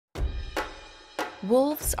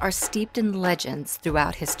Wolves are steeped in legends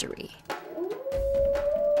throughout history.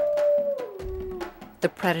 The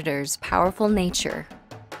predator's powerful nature,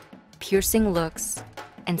 piercing looks,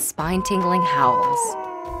 and spine-tingling howls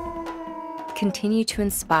continue to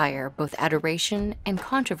inspire both adoration and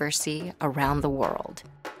controversy around the world.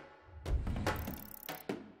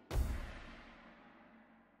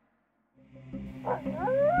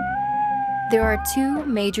 There are two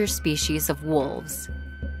major species of wolves.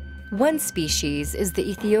 One species is the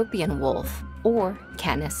Ethiopian wolf, or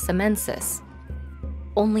Canis samensis.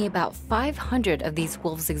 Only about 500 of these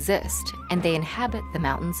wolves exist, and they inhabit the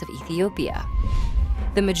mountains of Ethiopia.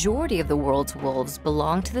 The majority of the world's wolves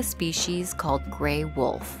belong to the species called gray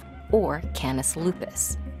wolf, or Canis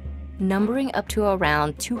lupus, numbering up to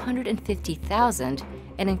around 250,000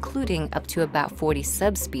 and including up to about 40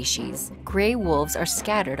 subspecies. Gray wolves are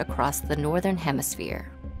scattered across the northern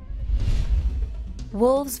hemisphere.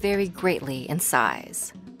 Wolves vary greatly in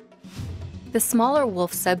size. The smaller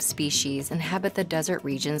wolf subspecies inhabit the desert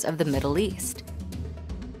regions of the Middle East.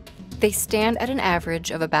 They stand at an average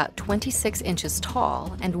of about 26 inches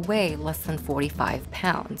tall and weigh less than 45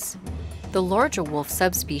 pounds. The larger wolf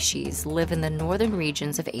subspecies live in the northern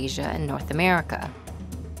regions of Asia and North America.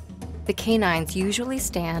 The canines usually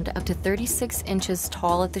stand up to 36 inches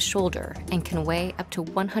tall at the shoulder and can weigh up to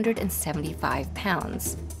 175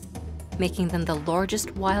 pounds, making them the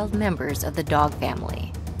largest wild members of the dog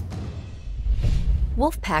family.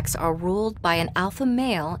 Wolf packs are ruled by an alpha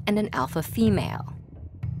male and an alpha female.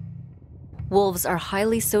 Wolves are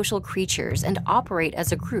highly social creatures and operate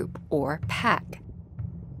as a group, or pack.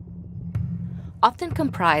 Often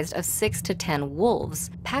comprised of 6 to 10 wolves,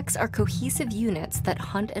 packs are cohesive units that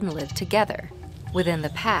hunt and live together. Within the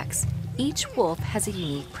packs, each wolf has a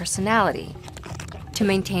unique personality. To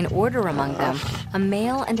maintain order among them, a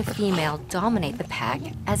male and a female dominate the pack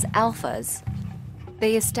as alphas.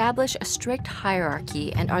 They establish a strict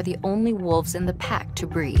hierarchy and are the only wolves in the pack to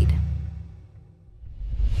breed.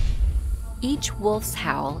 Each wolf's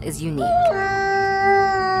howl is unique.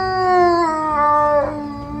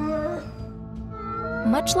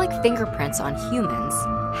 Much like fingerprints on humans,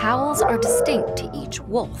 howls are distinct to each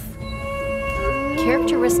wolf.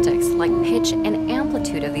 Characteristics like pitch and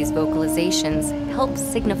amplitude of these vocalizations help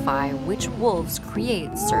signify which wolves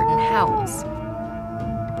create certain howls.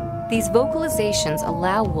 These vocalizations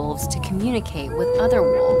allow wolves to communicate with other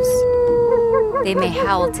wolves. They may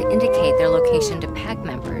howl to indicate their location to pack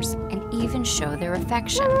members and even show their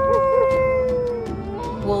affection.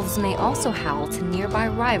 Wolves may also howl to nearby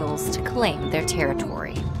rivals to claim their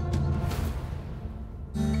territory.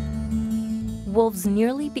 Wolves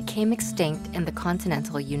nearly became extinct in the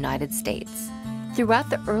continental United States. Throughout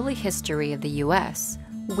the early history of the U.S.,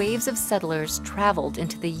 waves of settlers traveled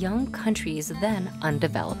into the young country's then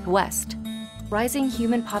undeveloped West. Rising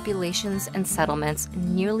human populations and settlements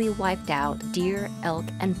nearly wiped out deer, elk,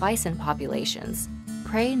 and bison populations,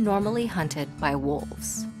 prey normally hunted by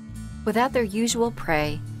wolves. Without their usual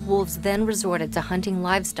prey, wolves then resorted to hunting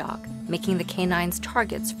livestock, making the canines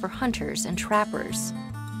targets for hunters and trappers.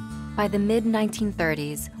 By the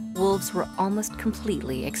mid-1930s, wolves were almost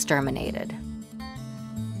completely exterminated.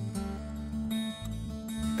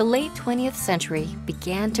 The late 20th century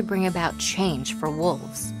began to bring about change for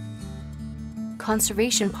wolves.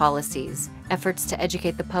 Conservation policies, efforts to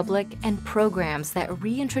educate the public, and programs that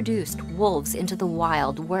reintroduced wolves into the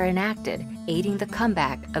wild were enacted, aiding the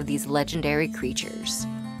comeback of these legendary creatures.